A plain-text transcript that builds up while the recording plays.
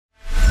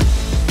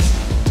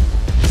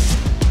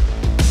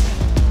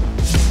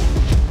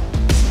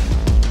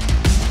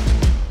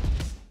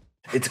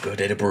It's a good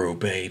day to brew,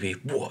 baby.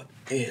 What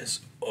is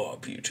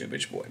up, YouTube?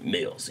 It's your boy,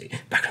 Millsy,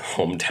 back in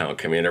hometown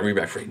commander. We're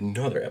back for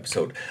another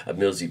episode of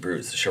Millsy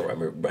Brews, the show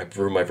where I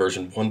brew my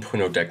version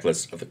 1.0 deck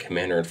list of the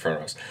commander in front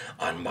of us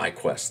on my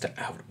quest to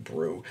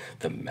outbrew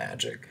the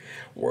Magic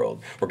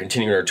world. We're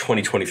continuing our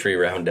 2023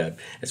 roundup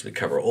as we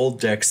cover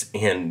old decks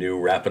and new,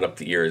 wrapping up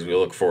the year as we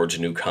look forward to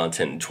new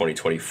content in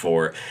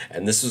 2024.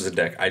 And this was a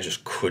deck I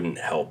just couldn't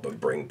help but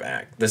bring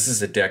back. This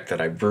is a deck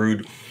that I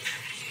brewed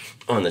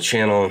on the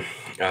channel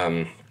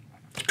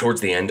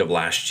towards the end of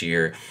last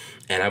year,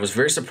 and I was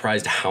very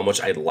surprised how much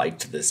I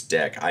liked this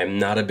deck. I'm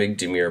not a big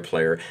Dimir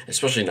player,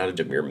 especially not a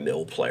Dimir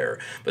mill player,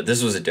 but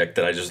this was a deck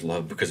that I just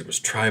loved because it was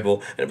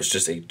tribal and it was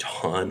just a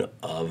ton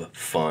of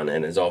fun.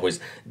 And as always,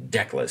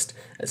 deck list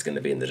is going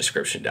to be in the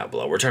description down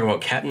below. We're talking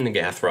about Captain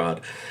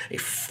Nagathrod, a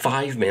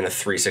 5-mana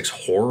 3/6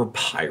 horror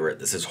pirate.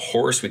 This is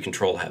horrors we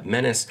control have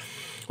menace.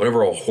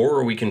 Whenever a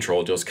horror we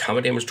control deals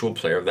combat damage to a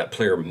player, if that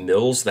player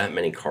mills that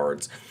many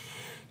cards,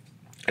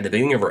 at the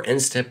beginning of our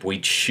end step, we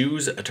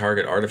choose a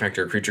target artifact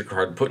or creature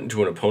card put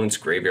into an opponent's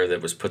graveyard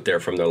that was put there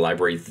from their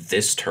library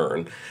this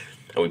turn,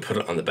 and we put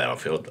it on the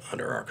battlefield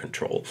under our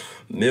control.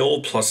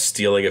 Mill plus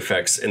stealing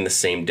effects in the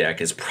same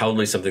deck is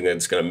probably something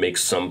that's going to make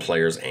some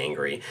players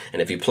angry.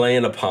 And if you play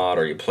in a pod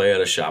or you play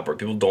at a shop where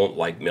people don't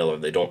like mill or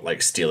they don't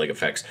like stealing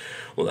effects,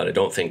 well, then I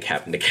don't think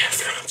Captain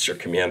Nagathrod your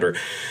commander.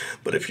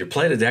 But if you're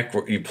playing a deck,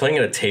 you're playing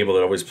at a table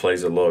that always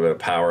plays a little bit of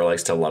power,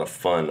 likes to have a lot of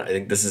fun, I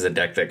think this is a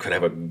deck that could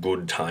have a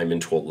good time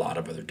into a lot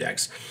of other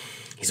decks.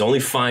 He's only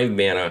 5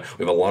 mana.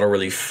 We have a lot of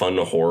really fun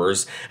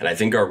horrors, and I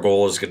think our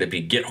goal is going to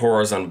be get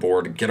horrors on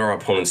board, get our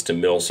opponents to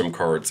mill some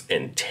cards,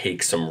 and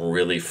take some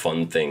really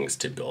fun things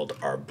to build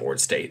our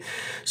board state.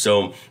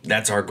 So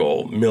that's our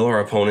goal. Mill our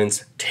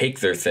opponents, take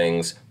their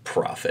things,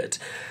 profit.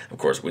 Of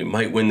course, we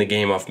might win the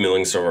game off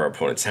milling some of our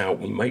opponents out.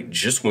 We might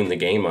just win the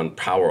game on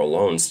power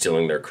alone,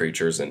 stealing their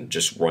creatures and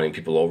just running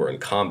people over in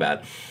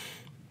combat.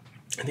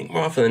 I think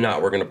more often than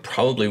not, we're going to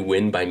probably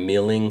win by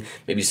milling,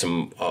 maybe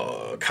some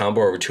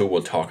combo or two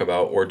we'll talk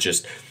about, or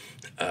just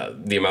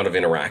the amount of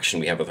interaction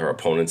we have with our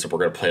opponents. And we're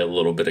going to play a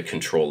little bit of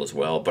control as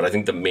well. But I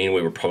think the main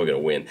way we're probably going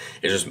to win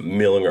is just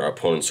milling our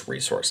opponent's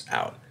resource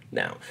out.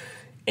 Now,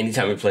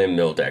 anytime we play a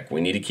mill deck, we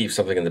need to keep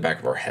something in the back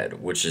of our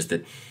head, which is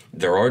that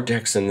there are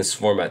decks in this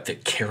format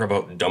that care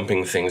about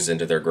dumping things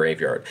into their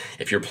graveyard.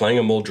 If you're playing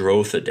a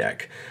Muldrotha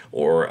deck,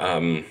 or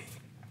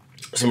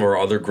some of our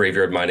other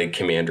graveyard-minded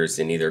commanders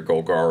in either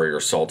Golgari or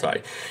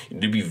Sultai, you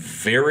need to be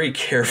very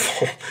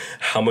careful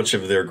how much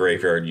of their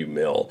graveyard you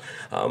mill,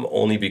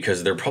 only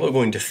because they're probably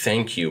going to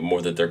thank you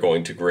more than they're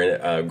going to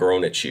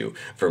groan at you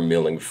for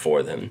milling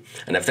for them.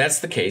 And if that's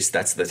the case,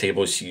 that's the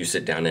table you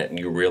sit down at and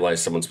you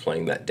realize someone's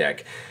playing that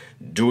deck,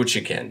 do what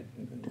you can.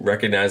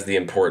 Recognize the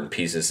important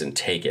pieces and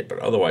take it, but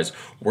otherwise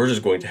we're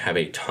just going to have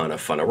a ton of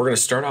fun. And we're going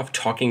to start off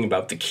talking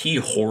about the key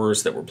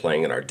horrors that we're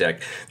playing in our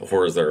deck, the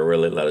horrors that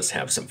really let us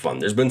have some fun.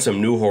 There's been some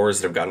new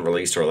horrors that have gotten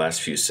released over the last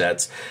few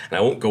sets, and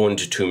I won't go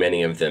into too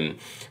many of them,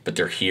 but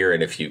they're here,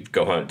 and if you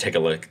go on and take a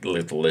look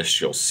at the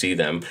list, you'll see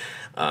them.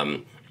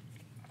 But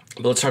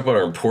let's talk about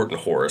our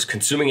important horrors.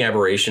 Consuming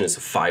Aberration is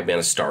a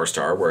 5-mana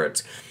star, where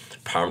it's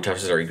power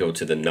touches are equal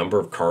to the number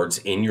of cards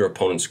in your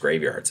opponent's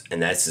graveyards,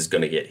 and that's is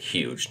going to get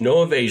huge.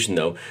 No evasion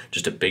though,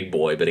 just a big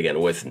boy, but again,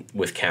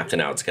 with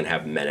Captain out, it's going to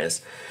have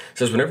menace. It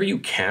says whenever you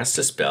cast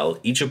a spell,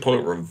 each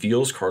opponent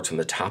reveals cards from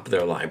the top of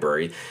their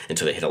library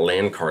until they hit a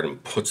land card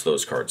and puts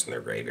those cards in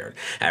their graveyard.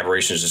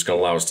 Aberration is just going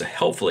to allow us to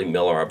helpfully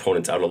mill our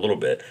opponents out a little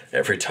bit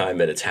every time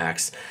it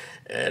attacks.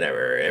 And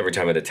every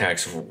time it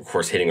attacks, of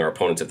course, hitting our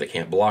opponents if they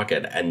can't block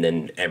it, and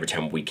then every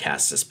time we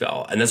cast a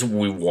spell. And that's what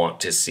we want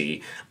to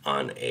see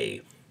on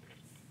a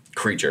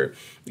creature,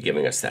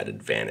 giving us that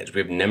advantage. We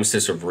have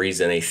Nemesis of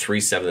Reason, a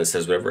 3/7 that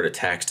says whenever it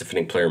attacks,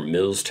 defending player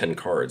mills 10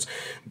 cards.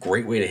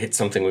 Great way to hit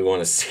something we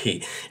want to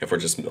see if we're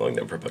just milling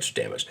them for a bunch of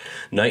damage.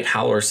 Night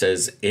Howler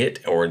says it,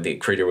 or the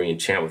creature we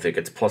enchant with it,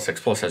 gets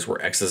 +X/+, where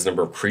X is the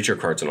number of creature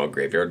cards in all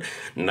graveyard.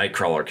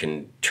 Howler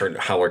can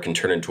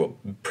turn into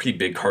a pretty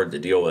big card to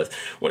deal with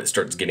when it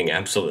starts getting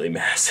absolutely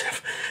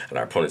massive, and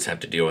our opponents have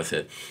to deal with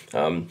it.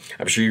 I'm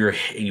sure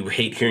you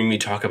hate hearing me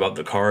talk about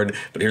the card,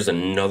 but here's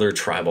another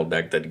tribal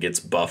deck that gets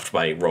buffed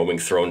by Roaming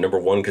Throne. Number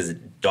one, because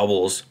it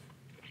doubles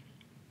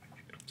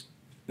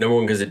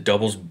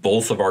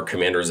both of our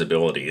commander's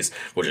abilities,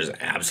 which is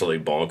absolutely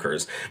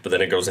bonkers. But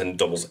then it goes and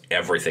doubles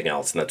everything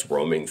else, and that's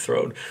Roaming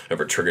Throne.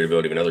 Whenever triggered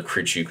ability of another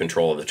creature you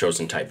control of the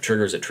chosen type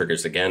triggers, it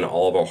triggers again.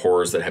 All of our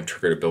horrors that have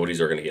triggered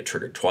abilities are going to get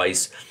triggered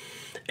twice.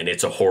 And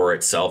it's a horror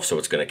itself, so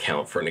it's going to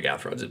count for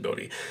Nagathrod's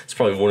ability. It's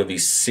probably one of the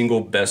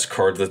single best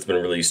cards that's been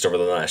released over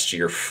the last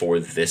year for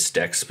this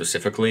deck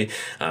specifically,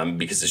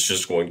 because it's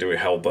just going to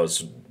help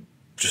us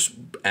just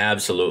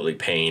absolutely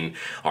pain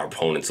our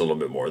opponents a little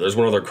bit more. There's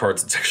one other card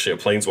that's actually a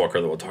Planeswalker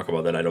that we'll talk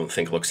about that I don't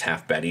think looks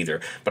half bad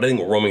either. But I think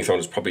Roaming Throne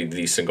is probably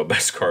the single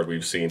best card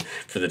we've seen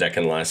for the deck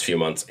in the last few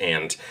months.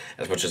 And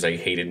as much as I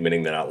hate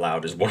admitting that out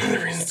loud, is one of the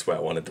reasons why I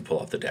wanted to pull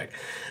off the deck.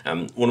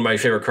 One of my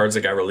favorite cards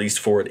that got released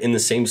for it in the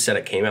same set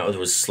it came out with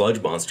was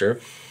Sludge Monster.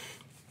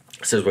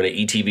 It says when it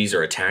ETBs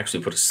or attacks,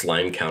 we put a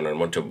slime counter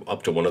on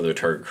up to one other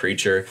target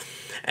creature,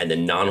 and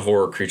then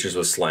non-horror creatures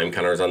with slime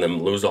counters on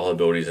them lose all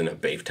abilities and a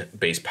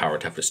base power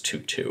toughness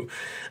 2/2.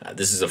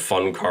 This is a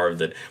fun card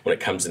that when it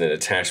comes in and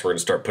attacks, we're going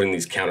to start putting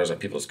these counters on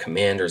people's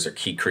commanders or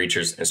key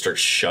creatures and start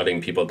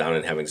shutting people down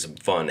and having some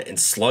fun. And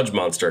Sludge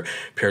Monster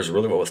pairs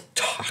really well with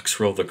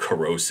Toxrill the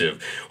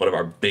Corrosive, one of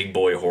our big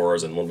boy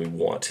horrors and one we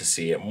want to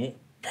see. And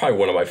probably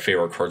one of my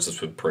favorite cards that's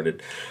been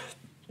printed.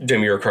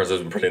 Dimir cards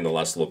has been printed in the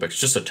last little bit. It's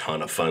just a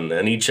ton of fun.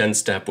 And each end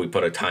step, we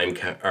put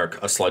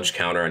a sludge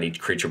counter on each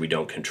creature we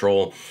don't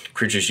control.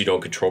 Creatures you don't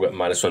control get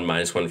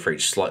 -1/-1 for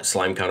each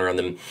slime counter on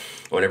them.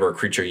 Whenever a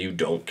creature you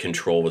don't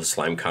control with a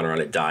slime counter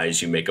on it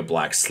dies, you make a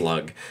black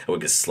slug. And we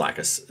can sack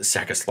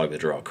a slug to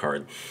draw a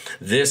card.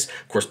 This,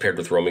 of course, paired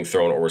with Roaming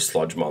Throne or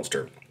Sludge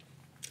Monster,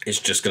 it's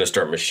just going to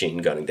start machine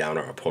gunning down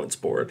our opponent's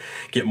board.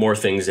 Get more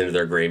things into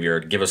their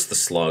graveyard, give us the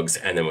slugs,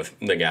 and then with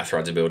the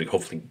Gathrod's ability,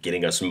 hopefully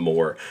getting us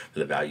more for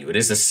the value. It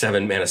is a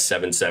 7-mana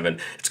 7/7.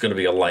 It's going to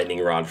be a lightning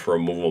rod for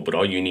removal, but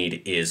all you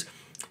need is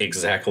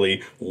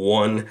exactly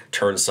one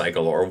turn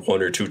cycle or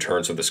 1 or 2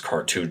 turns with this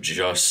card to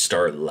just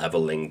start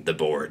leveling the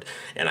board.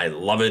 And I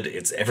love it.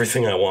 It's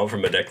everything I want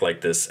from a deck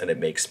like this, and it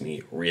makes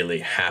me really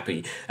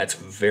happy. That's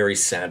very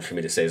sad for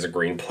me to say as a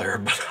green player,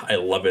 but I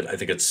love it. I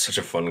think it's such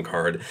a fun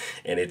card,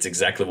 and it's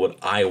exactly what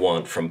I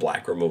want from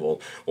black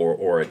removal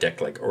or a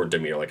deck like, or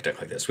Dimir like a deck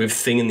like this. We have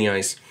Thing in the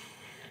Ice.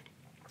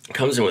 It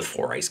comes in with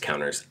 4 ice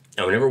counters.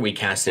 And whenever we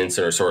cast an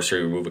instant or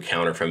sorcery, we remove a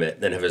counter from it.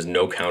 Then if it has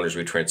no counters,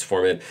 we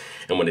transform it.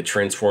 And when it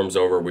transforms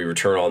over, we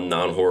return all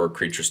non-horror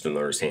creatures to the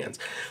owner's hands.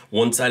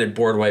 One-sided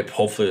board wipe.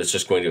 Hopefully that's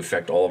just going to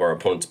affect all of our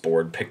opponent's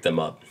board. Pick them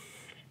up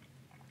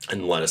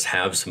and let us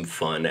have some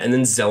fun. And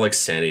then Zelix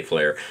Sanity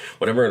Flare.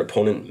 Whenever an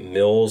opponent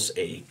mills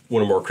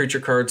one or more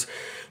creature cards,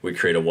 we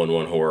create a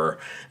 1/1 horror.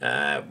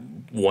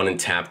 1 and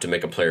tap to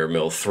make a player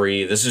mill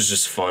 3. This is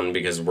just fun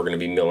because we're going to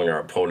be milling our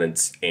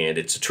opponents, and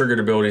it's a triggered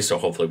ability, so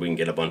hopefully we can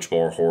get a bunch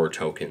more horror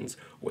tokens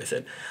with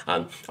it.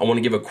 I want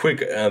to give a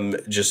quick,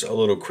 just a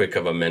little quick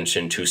of a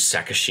mention to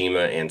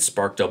Sakashima and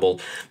Spark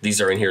Double.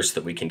 These are in here so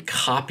that we can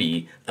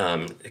copy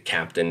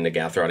Captain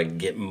Nagathrod and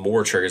get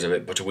more triggers of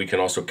it, but we can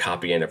also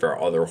copy any of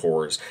our other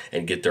horrors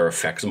and get their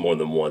effects more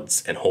than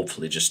once, and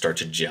hopefully just start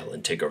to gel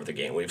and take over the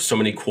game. We have so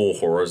many cool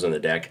horrors in the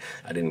deck.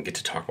 I didn't get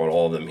to talk about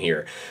all of them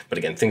here, but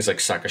again, things like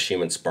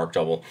Sakashima and Spark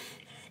Double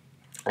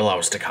allow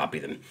us to copy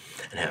them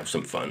and have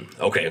some fun.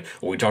 Okay,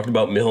 well, we talked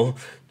about mill.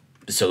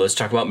 So let's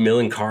talk about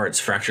milling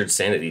cards. Fractured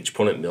Sanity. Each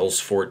opponent mills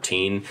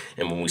 14,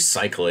 and when we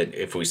cycle it,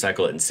 if we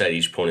cycle it instead,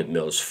 each opponent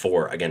mills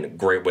 4. Again, a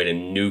great way to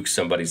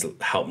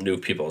help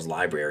nuke people's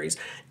libraries,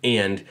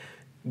 and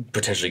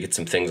potentially get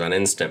some things on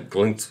instant.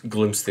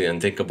 Glimpse the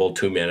Unthinkable,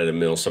 2 mana to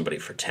mill somebody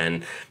for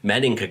 10.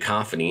 Medding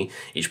Cacophony,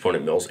 each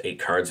opponent mills 8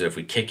 cards, and if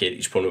we kick it,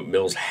 each opponent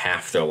mills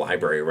half their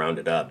library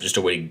rounded up. Just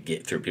a way to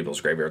get through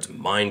people's graveyards.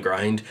 Mind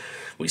Grind,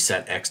 we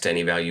set X to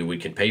any value we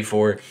can pay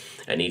for,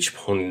 and each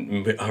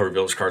opponent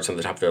reveals cards on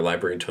the top of their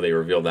library until they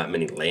reveal that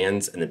many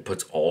lands, and then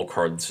puts all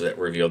cards that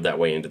revealed that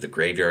way into the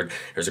graveyard.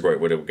 There's a great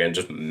way to, again,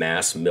 just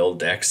mass mill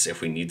decks if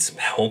we need some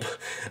help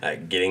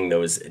getting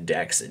those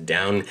decks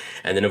down.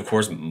 And then, of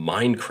course,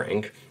 Mind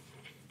Crank,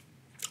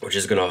 which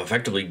is going to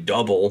effectively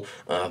double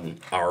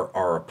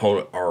our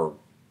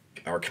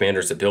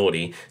commander's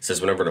ability. It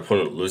says whenever an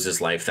opponent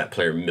loses life, that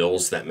player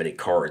mills that many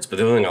cards. But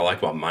the other thing I like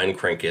about Mind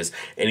Crank is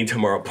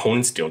anytime our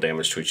opponents deal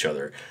damage to each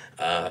other,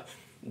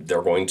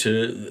 they're going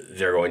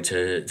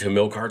to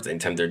mill cards.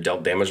 Anytime they're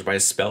dealt damage by a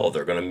spell,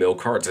 they're going to mill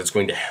cards. That's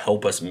going to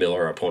help us mill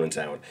our opponents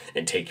out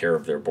and take care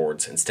of their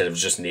boards instead of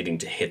just needing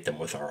to hit them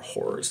with our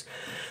horrors.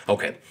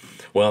 Okay,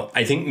 well,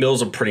 I think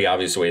mill's a pretty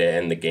obvious way to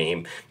end the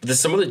game, but there's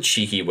some of the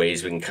cheeky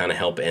ways we can kind of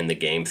help end the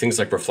game. Things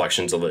like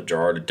Reflections of the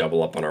Jar to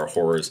double up on our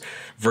horrors,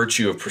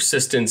 Virtue of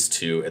Persistence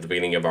to, at the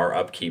beginning of our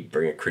upkeep,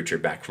 bring a creature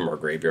back from our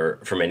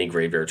graveyard, from any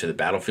graveyard to the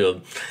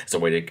battlefield. It's a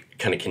way to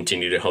kind of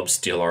continue to help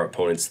steal our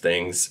opponent's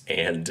things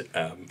and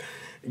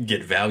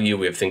get value.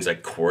 We have things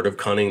like Chord of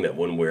Cunning, that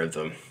when we're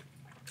the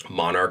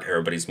Monarch,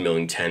 everybody's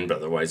milling 10, but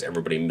otherwise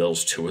everybody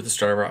mills 2 at the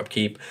start of our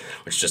upkeep,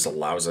 which just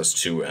allows us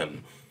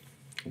to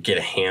get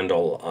a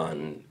handle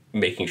on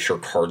making sure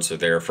cards are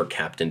there for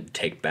Captain to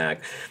take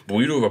back. But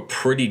we do have a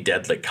pretty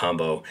deadly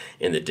combo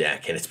in the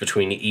deck, and it's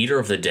between Eater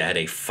of the Dead,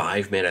 a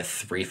 5-mana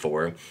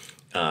 3/4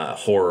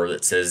 horror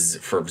that says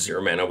for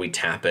 0 mana we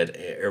tap it,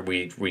 or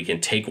we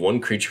can take 1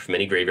 creature from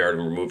any graveyard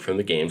and remove it from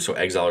the game, so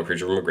exile a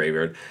creature from a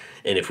graveyard,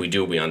 and if we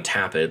do, we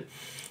untap it.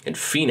 And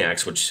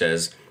Phoenix, which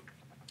says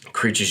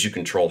creatures you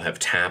control have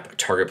tap.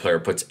 Target player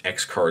puts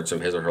X cards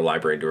from his or her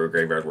library into a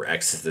graveyard where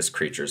X is this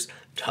creature's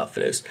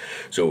toughness.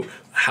 So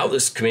how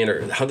this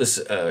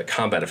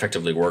combat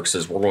effectively works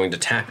is we're going to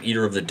tap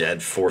Eater of the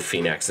Dead for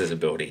Phoenix's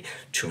ability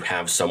to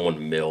have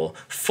someone mill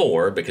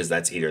 4, because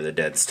that's Eater of the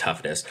Dead's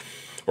toughness.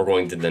 We're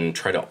going to then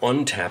try to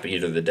untap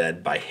Eater of the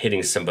Dead by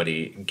hitting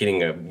somebody,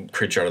 getting a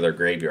creature out of their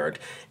graveyard,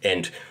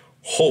 and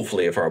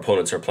hopefully, if our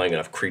opponents are playing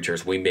enough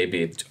creatures, we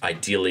may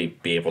ideally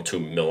be able to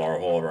mill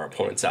all of our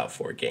opponents out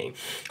for a game.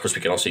 Of course,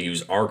 we can also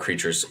use our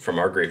creatures from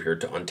our graveyard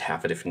to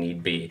untap it if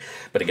need be.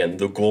 But again,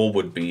 the goal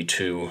would be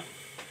to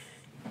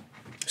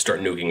start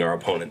nuking our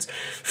opponents.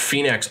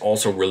 Phoenix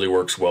also really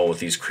works well with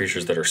these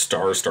creatures that are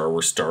star,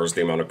 where star is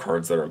the amount of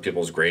cards that are in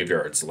people's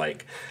graveyards,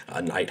 like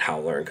Night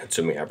Howler and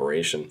Consuming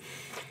Aberration.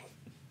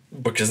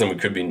 Because then we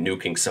could be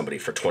nuking somebody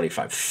for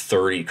 25,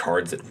 30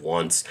 cards at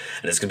once.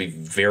 And it's going to be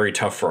very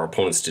tough for our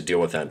opponents to deal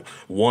with that.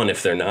 One,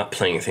 if they're not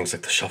playing things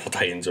like the Shuffle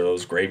Titans or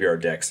those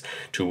graveyard decks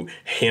to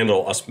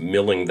handle us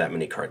milling that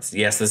many cards.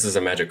 Yes, this is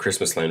a Magic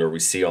Christmas land where we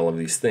see all of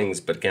these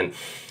things. But again,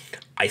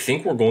 I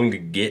think we're going to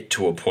get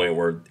to a point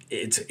where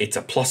it's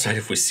a plus side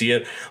if we see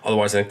it.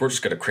 Otherwise, I think we're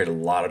just going to create a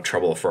lot of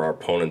trouble for our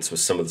opponents with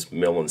some of this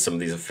mill and some of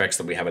these effects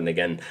that we have. And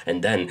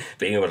then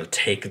being able to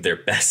take their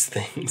best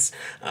things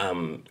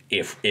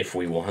if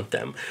we want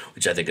them,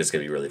 which I think is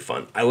going to be really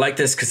fun. I like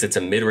this because it's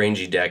a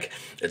mid-rangey deck.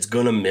 It's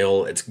going to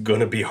mill. It's going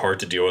to be hard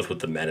to deal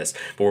with the Menace.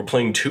 But we're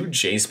playing 2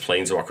 Jace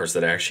Planeswalkers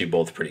that are actually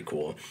both pretty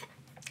cool.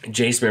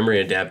 Jace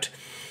Memory Adept.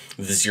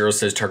 The 0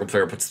 says target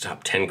player puts the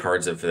top 10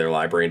 cards of their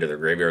library into their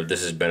graveyard.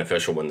 This is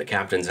beneficial when the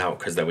captain's out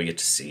because then we get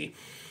to see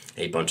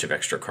a bunch of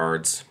extra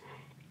cards.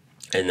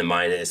 And the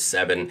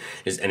 -7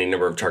 is any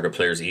number of target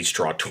players each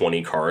draw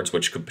 20 cards,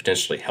 which could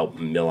potentially help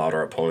mill out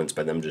our opponents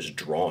by them just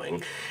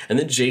drawing. And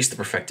then Jace the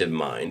Perfected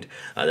Mind.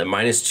 The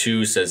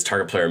 -2 says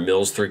target player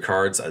mills 3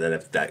 cards. And then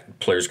if that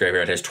player's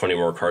graveyard has 20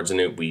 more cards in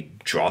it, we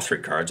draw 3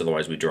 cards.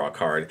 Otherwise, we draw a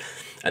card.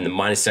 And the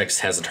 -6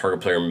 has a target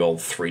player mill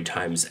 3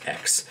 times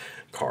X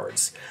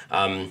cards.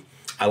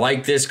 I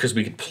like this because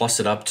we could plus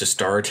it up to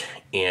start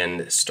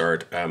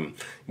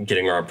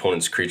getting our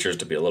opponent's creatures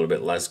to be a little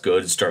bit less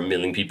good, start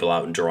milling people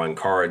out and drawing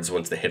cards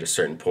once they hit a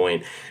certain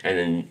point. And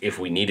then if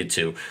we needed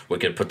to, we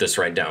could put this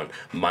right down,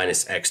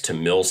 -X to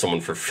mill someone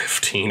for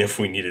 15 if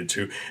we needed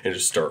to, and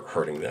just start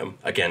hurting them.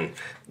 Again,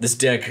 this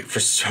deck,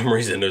 for some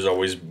reason, was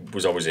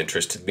always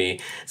interested me.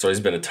 It's always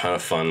been a ton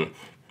of fun.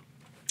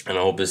 And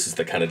I hope this is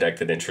the kind of deck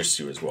that interests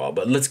you as well.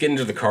 But let's get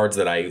into the cards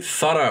that I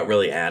thought about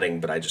really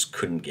adding, but I just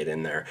couldn't get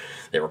in there.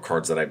 They were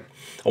cards that I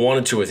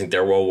wanted to. I think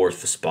they're well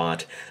worth the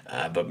spot.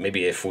 But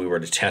maybe if we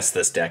were to test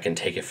this deck and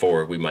take it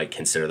forward, we might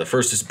consider. The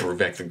first is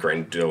Bruvek the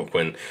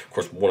Grandiloquent. Of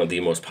course, one of the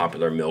most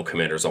popular mill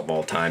commanders of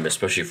all time,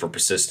 especially for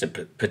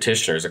Persistent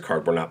Petitioners, a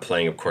card we're not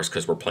playing, of course,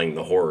 because we're playing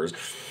the Horrors.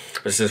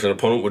 But it says if an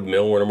opponent would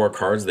mill 1 or more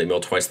cards, they mill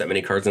twice that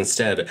many cards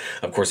instead.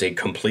 Of course, a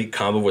complete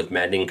combo with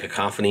Maddening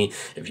Cacophony.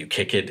 If you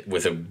kick it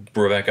with a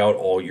Bruvek out,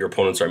 all your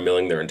opponents are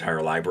milling their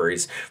entire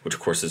libraries, which of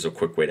course is a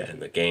quick way to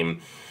end the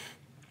game.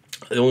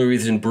 The only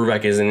reason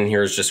Bruvek isn't in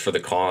here is just for the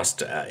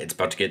cost. It's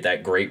about to get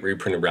that great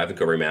reprint of Ravnica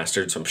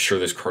Remastered, so I'm sure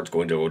this card's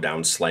going to go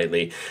down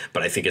slightly,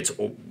 but I think it's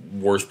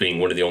worth being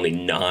one of the only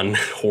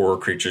non-horror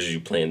creatures you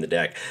play in the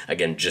deck.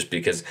 Again, just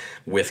because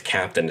with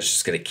Captain, it's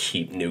just going to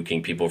keep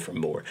nuking people from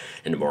more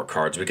into more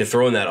cards. We could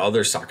throw in that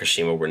other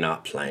Sakashima we're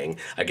not playing,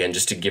 again,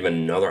 just to give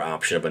another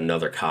option of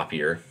another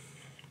copier,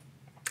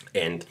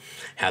 and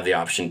have the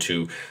option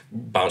to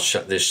bounce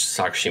this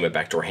Sakashima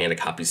back to our hand to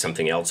copy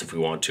something else if we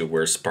want to,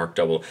 where Spark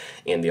Double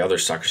and the other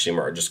Sakashima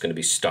are just going to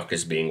be stuck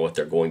as being what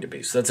they're going to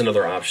be. So that's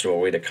another option, a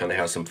way to kind of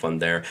have some fun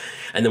there.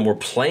 And then we're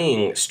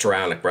playing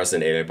Strionic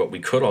Resonator, but we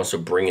could also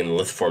bring in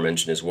Lithform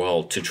Engine as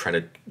well to try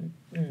to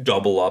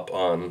double up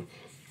on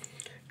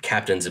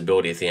Captain's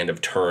ability at the end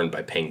of turn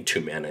by paying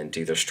 2 mana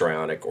into either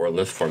Strionic or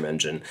Lithform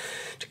Engine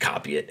to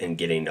copy it and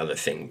get another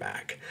thing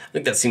back. I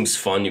think that seems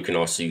fun. You can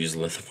also use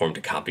Lithform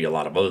to copy a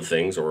lot of other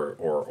things or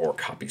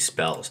copy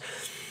spells.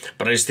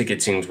 But I just think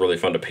it seems really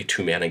fun to pay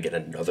 2 mana and get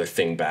another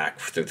thing back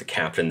through the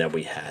Captain that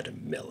we had to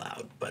mill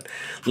out. But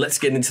let's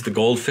get into the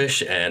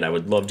Goldfish, and I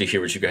would love to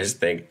hear what you guys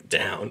think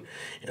down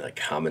in the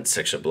comments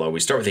section below. We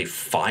start with a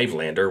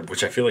 5-lander,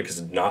 which I feel like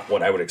is not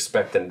what I would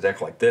expect in a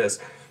deck like this.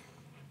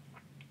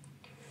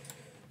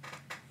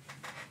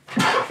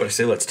 But I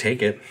say let's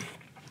take it.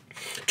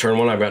 Turn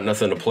 1, I've got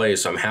nothing to play,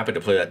 so I'm happy to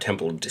play that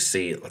Temple of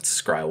Deceit.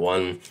 Let's scry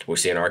 1. We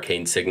see an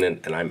Arcane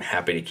Signet, and I'm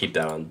happy to keep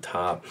that on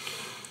top.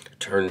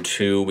 Turn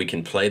 2, we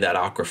can play that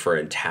Aquifer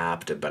and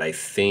tapped, but I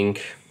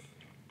think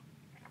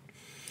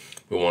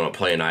we want to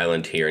play an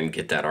island here and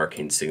get that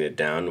Arcane Signet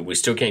down. We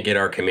still can't get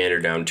our commander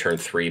down turn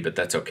 3, but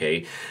that's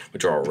okay. We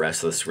draw a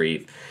Restless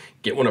Reef.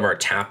 Get one of our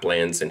tap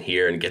lands in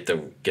here and get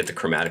the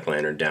Chromatic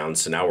Lantern down.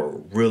 So now we're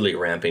really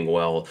ramping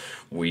well.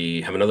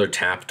 We have another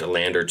tapped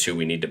land or 2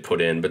 we need to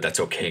put in, but that's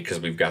okay because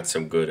we've got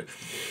some good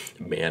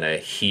mana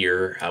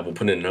here. We'll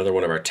put in another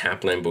one of our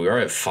tap land, but we are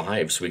at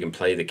 5, so we can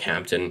play the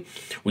Captain.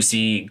 We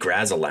see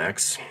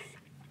Grazilax.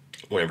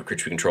 Whenever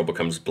creature we control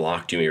becomes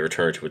blocked, you may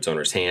return it to its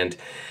owner's hand.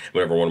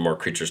 Whenever one or more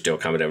creatures deal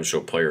combat damage to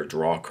a player,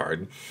 draw a card.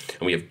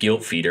 And we have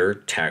Guilt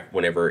Feeder.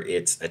 Whenever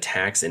it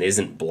attacks and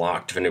isn't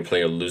blocked, if any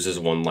player loses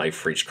 1 life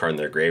for each card in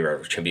their graveyard,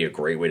 which can be a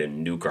great way to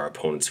nuke our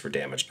opponents for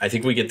damage. I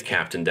think we get the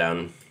Captain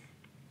down.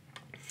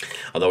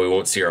 Although we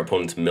won't see our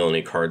opponents mill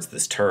any cards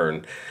this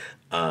turn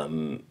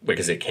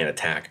because it can't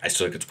attack, I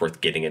still think it's worth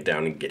getting it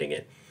down and getting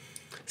it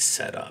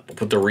set up. We'll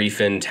put the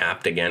Reef in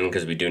tapped again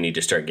because we do need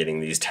to start getting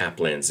these tap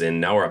lands in.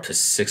 Now we're up to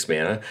 6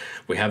 mana.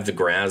 We have the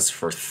Graz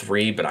for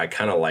 3, but I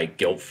kind of like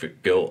Guilt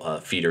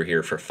Feeder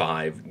here for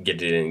 5.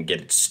 Get it in,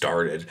 get it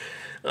started.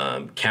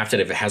 Captain,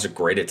 if it has a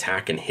great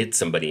attack and hit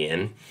somebody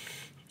in,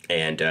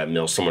 and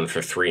mill someone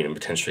for 3 and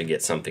potentially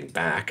get something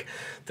back.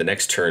 The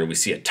next turn, we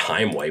see a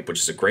Time Wipe, which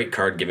is a great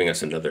card, giving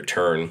us another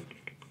turn.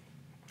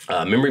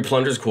 Memory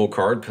Plunger is a cool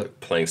card,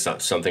 playing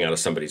something out of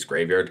somebody's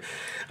graveyard.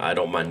 I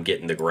don't mind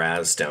getting the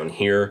Graz down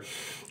here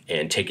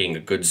and taking a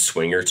good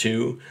swing or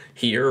two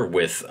here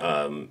with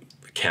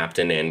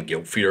Captain and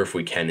Guilt Feeder if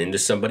we can into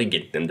somebody,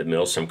 get them to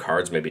mill some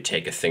cards, maybe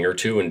take a thing or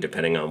two, and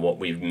depending on what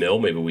we mill,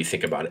 maybe we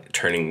think about it,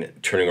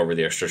 turning over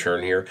the extra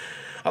turn here.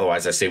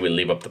 Otherwise, I say we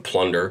leave up the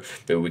Plunder.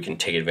 Maybe we can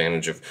take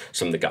advantage of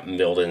something that got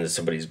milled into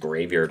somebody's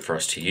graveyard for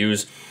us to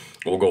use.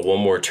 We'll go one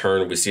more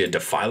turn. We see a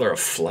Defiler of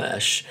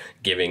Flesh,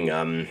 giving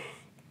a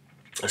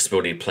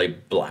ability to play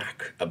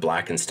a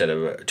black instead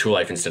of a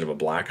 2-life instead of a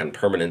black on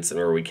permanents, and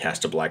where we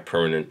cast a black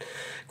permanent,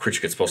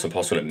 creature gets pulse and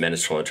pulse when it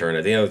menace on the turn.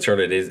 At the end of the turn,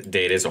 it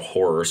is a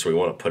horror, so we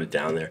want to put it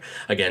down there.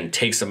 Again,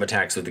 take some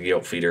attacks with the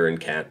Guilt Feeder and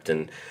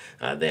Captain.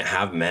 They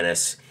have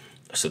menace,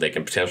 so they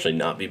can potentially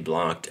not be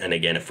blocked. And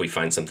again, if we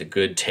find something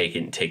good, take it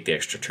and take the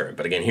extra turn.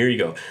 But again, here you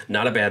go.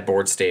 Not a bad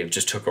board state.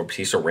 Just took a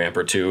piece of ramp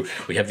or two.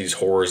 We have these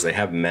horrors. They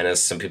have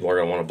menace. Some people are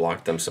going to want to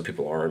block them. Some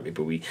people aren't.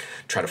 Maybe we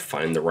try to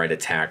find the right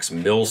attacks,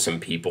 mill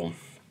some people,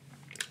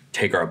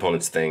 take our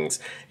opponent's things,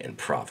 and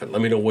profit.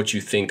 Let me know what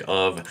you think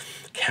of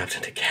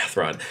Captain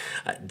Decathlon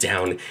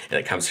down in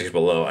the comment section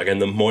below. Again,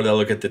 the more I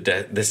look at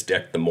this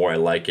deck, the more I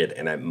like it,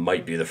 and it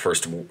might be the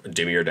first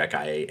Dimir deck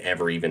I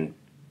ever even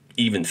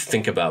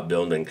think about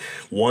building.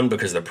 One,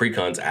 because the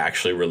precon's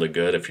actually really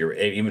good. If you're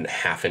even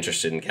half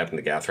interested in Captain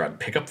Decathlon,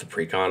 pick up the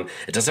precon.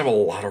 It does have a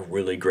lot of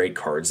really great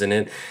cards in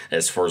it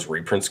as far as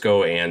reprints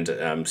go,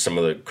 and some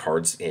of the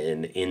cards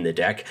in the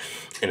deck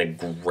in a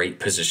great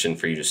position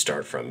for you to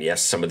start from.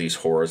 Yes, some of these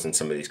horrors and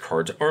some of these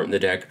cards aren't in the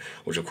deck,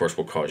 which of course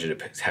will cause you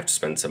to have to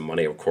spend some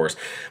money, of course.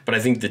 But I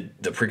think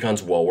the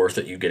precon's well worth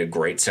it. You get a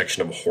great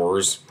section of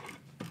horrors.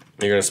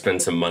 You're going to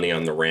spend some money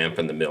on the ramp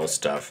and the mill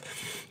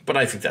stuff, but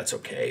I think that's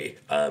okay.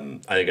 I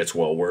think it's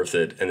well worth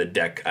it. And the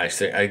deck, I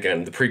say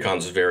again, the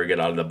precon's very good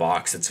out of the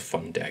box. It's a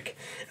fun deck,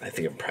 and I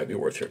think it'll probably be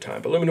worth your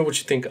time. But let me know what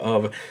you think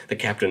of the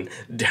Captain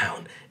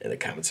down in the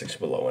comment section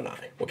below, and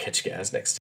I will catch you guys next time.